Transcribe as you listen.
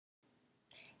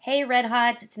Hey Red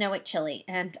Hots, it's NoWickChilly,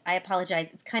 and I apologize,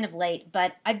 it's kind of late,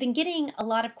 but I've been getting a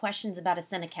lot of questions about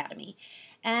Ascent Academy,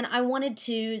 and I wanted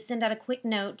to send out a quick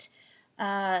note,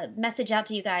 message out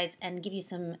to you guys and give you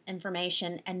some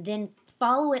information, and then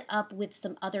follow it up with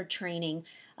some other training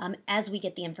as we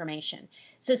get the information.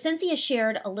 So Scentsy has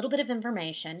shared a little bit of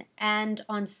information, and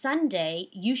on Sunday,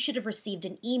 you should have received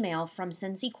an email from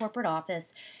Scentsy corporate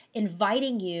office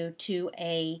inviting you to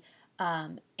a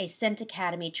Ascent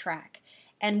Academy track.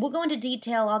 And we'll go into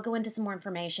detail, I'll go into some more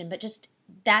information, but just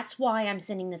that's why I'm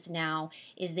sending this now,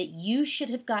 is that you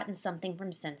should have gotten something from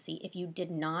Scentsy. If you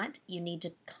did not, you need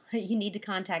to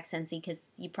contact Scentsy because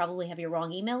you probably have your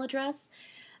wrong email address.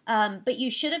 But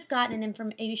you should have gotten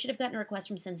a request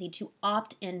from Scentsy to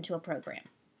opt into a program.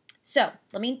 So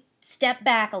let me step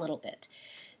back a little bit.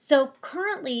 So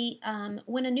currently,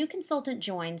 when a new consultant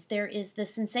joins, there is the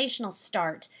Sensational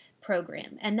Start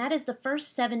program, and that is the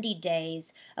first 70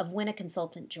 days of when a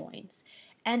consultant joins.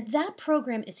 And that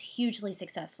program is hugely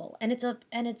successful, and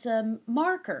it's a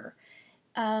marker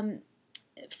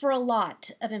for a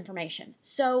lot of information.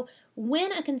 So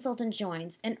when a consultant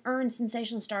joins and earns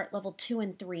Sensational Start level 2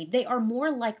 and 3, they are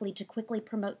more likely to quickly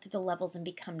promote through the levels and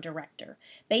become director.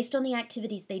 Based on the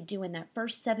activities they do in that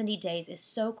first 70 days is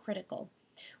so critical.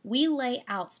 We lay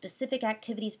out specific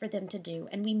activities for them to do,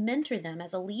 and we mentor them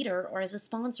as a leader or as a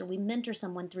sponsor. We mentor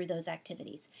someone through those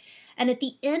activities. And at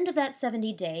the end of that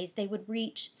 70 days, they would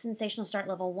reach Sensational Start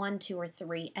level 1, 2, or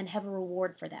 3 and have a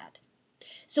reward for that.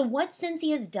 So what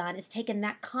Scentsy has done is taken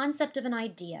that concept of an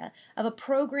idea of a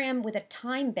program with a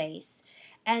time base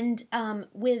and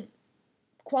with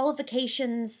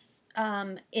qualifications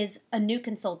is a new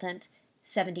consultant,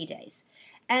 70 days.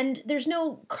 And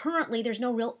currently there's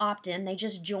no real opt-in. They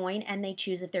just join and they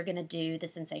choose if they're going to do the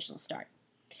Sensational Start.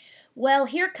 Well,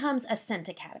 here comes Ascent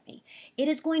Academy. It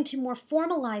is going to more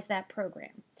formalize that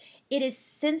program. It is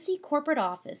Scentsy corporate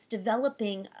office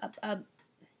developing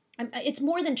it's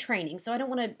more than training, so I don't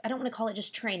want to call it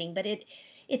just training, but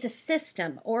it's a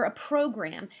system or a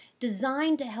program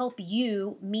designed to help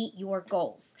you meet your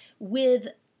goals with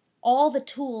all the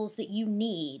tools that you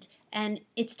need, and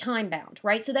it's time bound,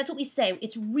 right? So that's what we say.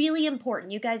 It's really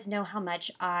important. You guys know how much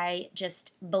I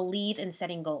just believe in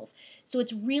setting goals. So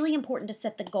it's really important to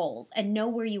set the goals and know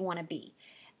where you want to be.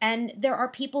 And there are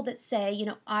people that say,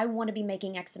 I want to be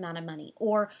making X amount of money,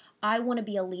 or I want to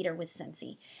be a leader with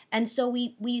Scentsy. And so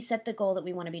we set the goal that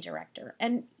we want to be director.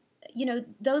 And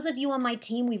those of you on my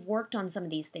team, we've worked on some of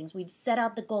these things. We've set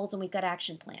out the goals and we've got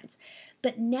action plans.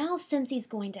 But now Scentsy is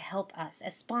going to help us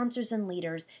as sponsors and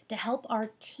leaders to help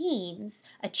our teams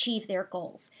achieve their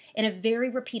goals in a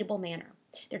very repeatable manner.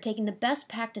 They're taking the best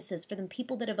practices for the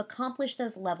people that have accomplished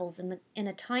those levels in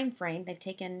a time frame. They've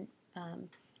taken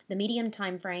the medium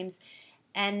time frames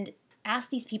and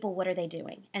ask these people what are they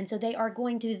doing. And so they are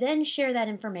going to then share that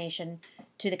information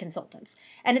to the consultants.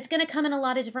 And it's going to come in a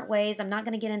lot of different ways. I'm not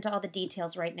going to get into all the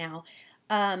details right now.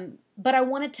 But I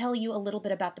want to tell you a little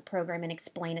bit about the program and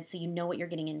explain it so you know what you're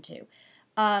getting into.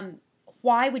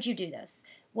 Why would you do this?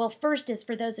 Well, first is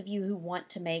for those of you who want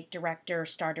to make director,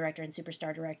 star director, and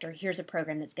superstar director, here's a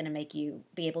program that's going to make you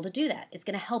be able to do that. It's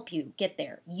going to help you get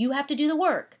there. You have to do the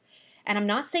work. And I'm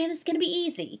not saying this is going to be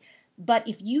easy, but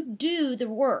if you do the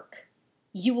work,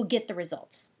 you will get the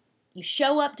results. You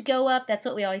show up to go up. That's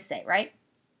what we always say, right?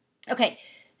 Okay,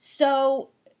 so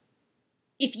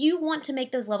if you want to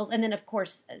make those levels, and then of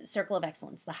course, Circle of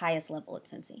Excellence, the highest level at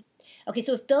Scentsy. Okay,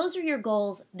 so if those are your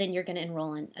goals, then you're going to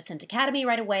enroll in Ascent Academy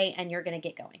right away, and you're going to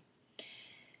get going.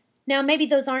 Now, maybe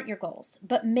those aren't your goals,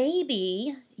 but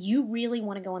maybe you really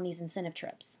want to go on these incentive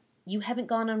trips. You haven't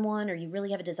gone on one, or you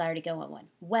really have a desire to go on one.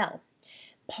 Well,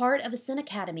 part of Ascent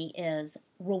Academy is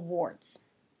rewards.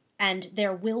 And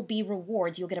there will be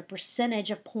rewards. You'll get a percentage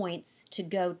of points to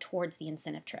go towards the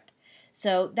incentive trip.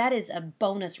 So that is a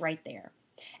bonus right there.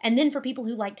 And then for people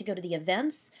who like to go to the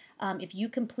events, if you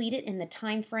complete it in the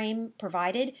time frame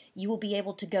provided, you will be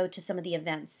able to go to some of the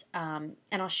events. And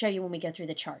I'll show you when we go through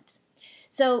the charts.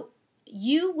 So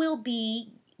you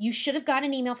should have gotten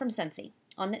an email from Scentsy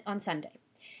on Sunday.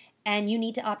 And you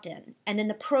need to opt in. And then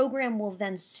the program will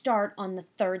then start on the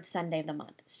third Sunday of the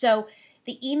month. So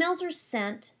the emails are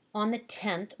sent on the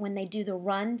 10th when they do the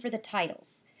run for the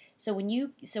titles. So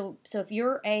if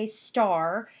you're a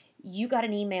star, you got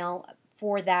an email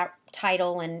for that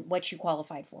title and what you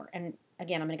qualified for. And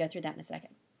again, I'm going to go through that in a second.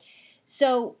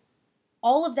 So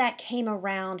all of that came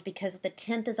around because the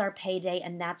 10th is our payday,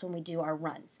 and that's when we do our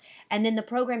runs. And then the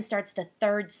program starts the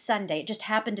third Sunday. It just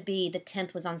happened to be the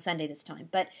 10th was on Sunday this time.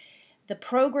 But the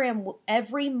program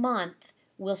every month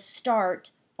will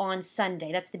start on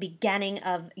Sunday. That's the beginning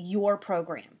of your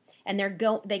program. And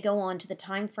they go on to the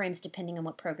time frames depending on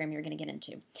what program you're going to get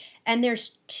into. And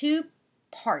there's two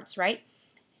parts, right?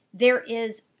 There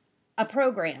is a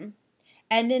program,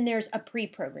 and then there's a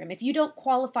pre-program. If you don't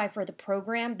qualify for the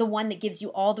program, the one that gives you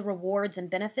all the rewards and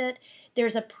benefit,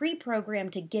 there's a pre-program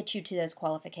to get you to those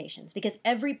qualifications, because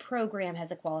every program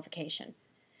has a qualification.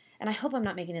 And I hope I'm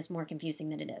not making this more confusing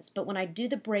than it is, but when I do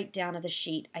the breakdown of the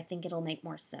sheet, I think it'll make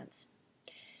more sense.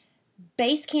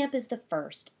 Base Camp is the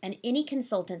first, and any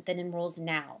consultant that enrolls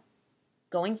now,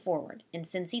 going forward, in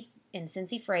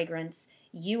Scentsy Fragrance,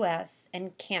 US,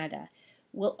 and Canada,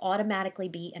 will automatically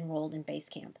be enrolled in Base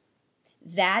Camp.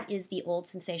 That is the old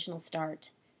Sensational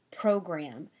Start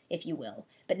program, if you will,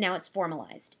 but now it's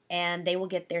formalized, and they will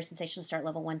get their Sensational Start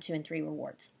level 1, 2, and 3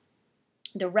 rewards.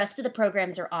 The rest of the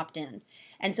programs are opt-in,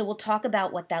 and so we'll talk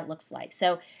about what that looks like.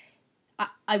 So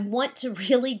I want to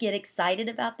really get excited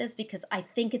about this because I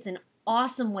think it's an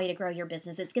awesome way to grow your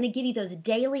business. It's going to give you those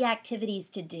daily activities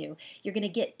to do. You're going to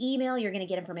get email, you're going to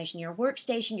get information in your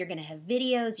workstation, you're going to have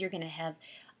videos, you're going to have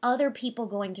other people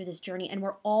going through this journey, and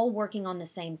we're all working on the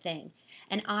same thing.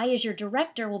 And I, as your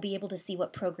director, will be able to see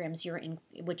what programs you're in,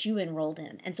 what you enrolled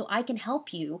in, and so I can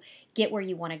help you get where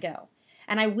you want to go.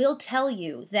 And I will tell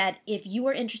you that if you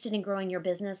are interested in growing your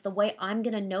business, the way I'm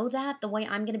going to know that, the way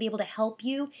I'm going to be able to help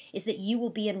you, is that you will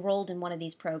be enrolled in one of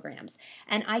these programs.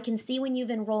 And I can see when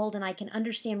you've enrolled, and I can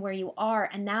understand where you are,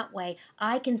 and that way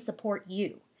I can support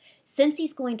you.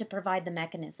 Scentsy's going to provide the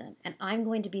mechanism, and I'm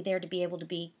going to be there to be able to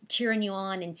be cheering you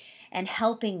on and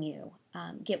helping you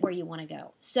get where you want to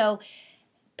go. So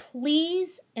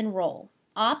please enroll.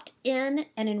 Opt in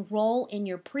and enroll in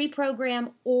your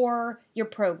pre-program or your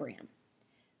program.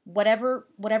 Whatever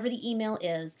the email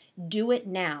is, do it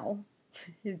now.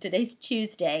 Today's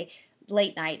Tuesday,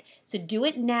 late night. So do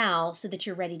it now so that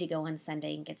you're ready to go on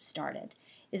Sunday and get started.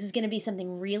 This is going to be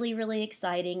something really, really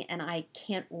exciting, and I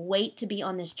can't wait to be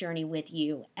on this journey with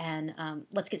you. And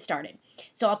let's get started.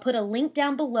 So I'll put a link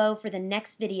down below for the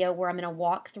next video where I'm going to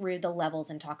walk through the levels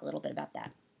and talk a little bit about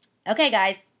that. Okay,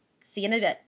 guys, see you in a bit.